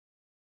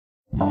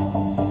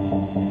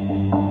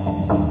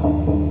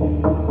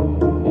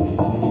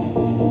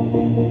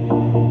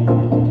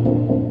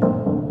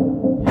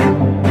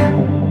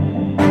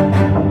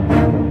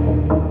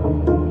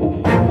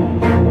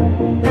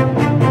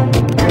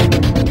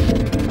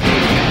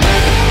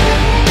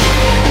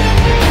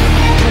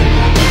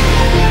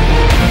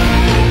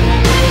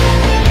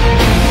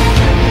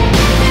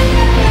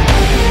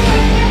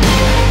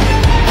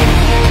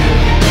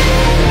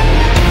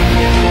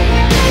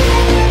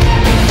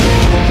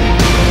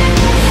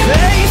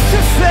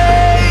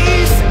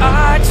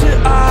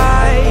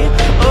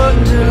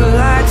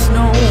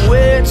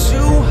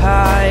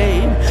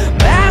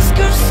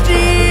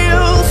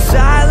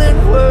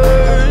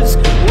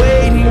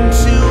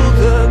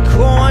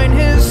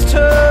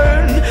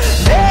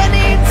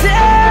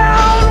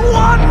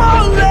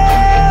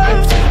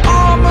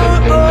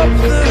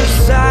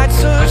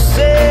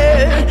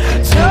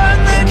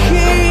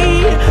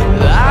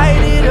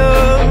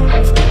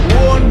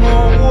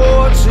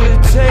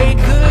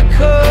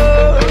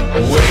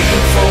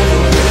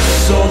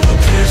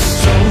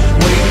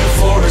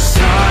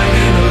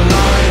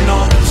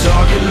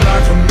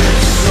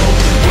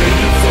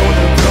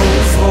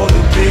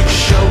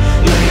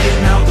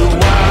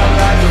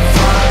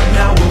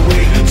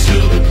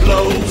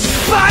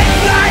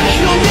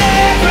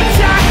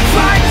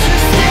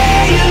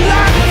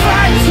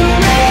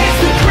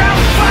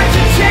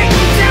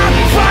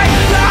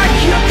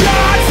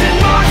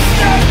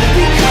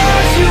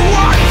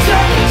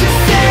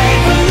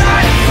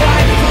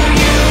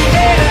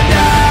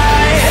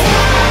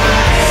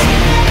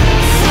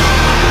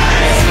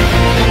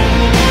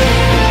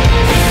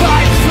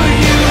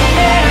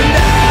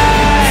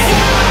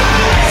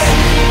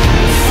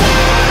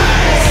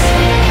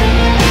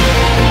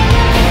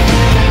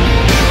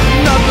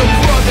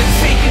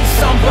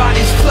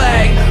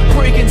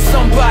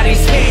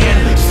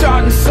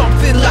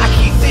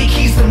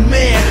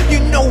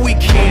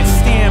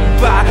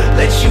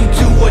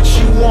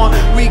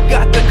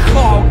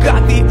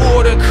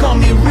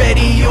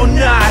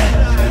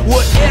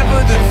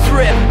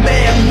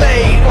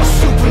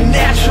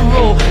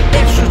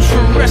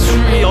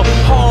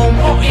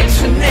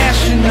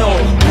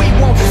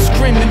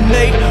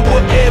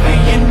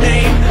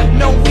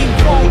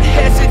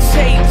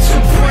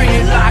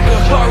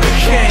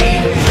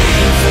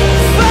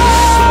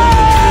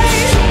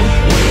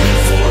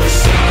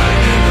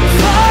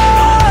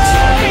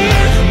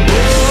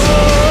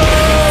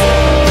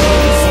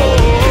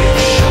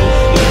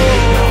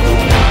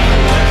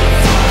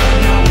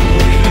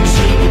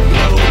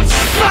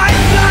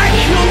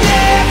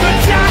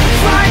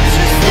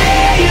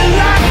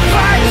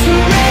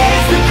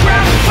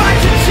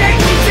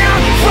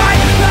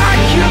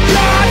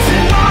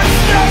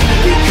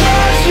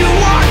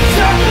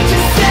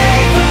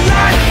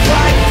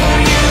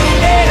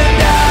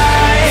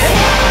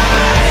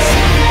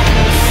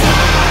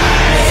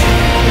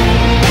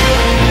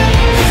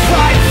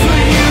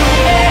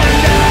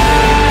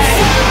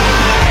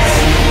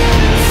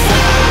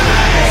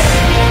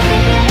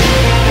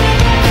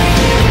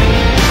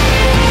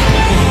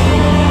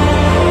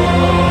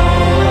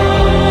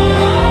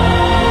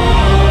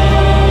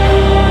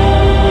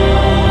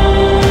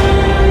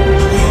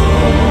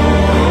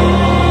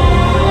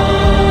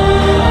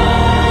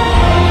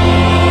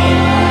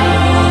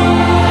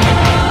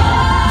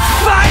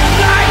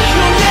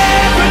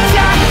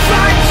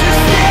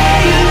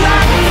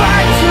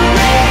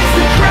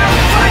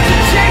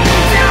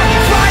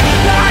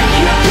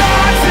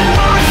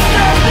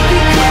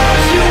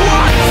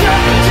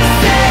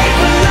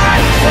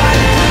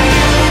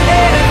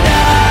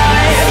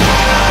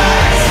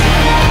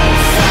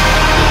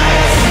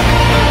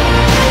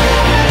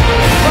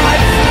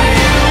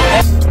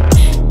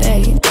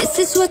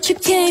what you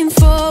came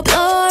for.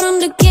 Blood on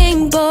the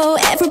game bow,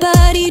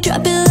 everybody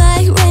drop it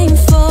like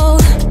rainfall.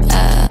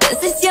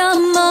 This is your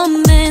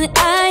moment,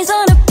 eyes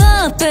on a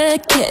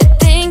puppet. Can't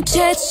think,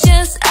 church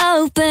just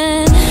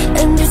open.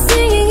 And they're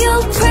singing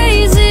your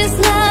praises,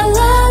 la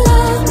la la.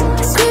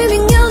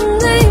 Screaming your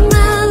name,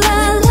 la la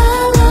la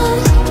la.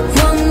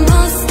 One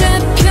more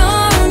step,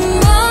 you're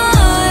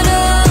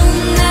immortal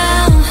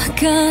now.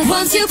 'Cause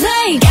once you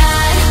play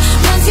God,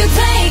 once you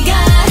play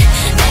God,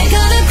 they're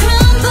gonna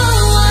crumble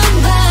one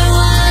by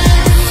one.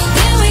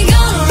 Then we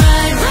gonna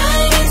ride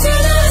right into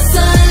the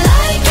sun,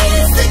 like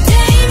it's the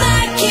day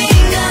my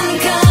kingdom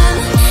come.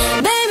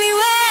 Baby,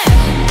 we're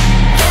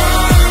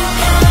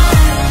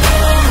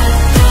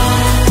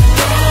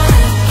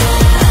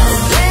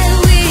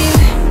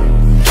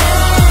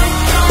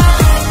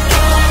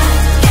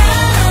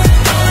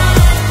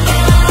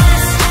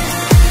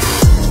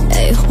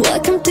Hey,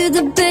 welcome to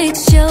the big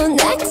show.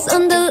 Next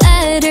on the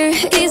ladder,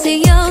 is it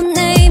your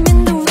name in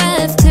the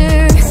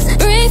rafters?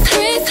 Breathe,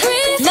 breathe,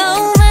 breathe.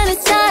 No man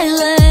is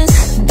silent.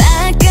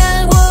 Bad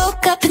guy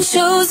woke up and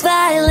chose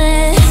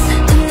violence.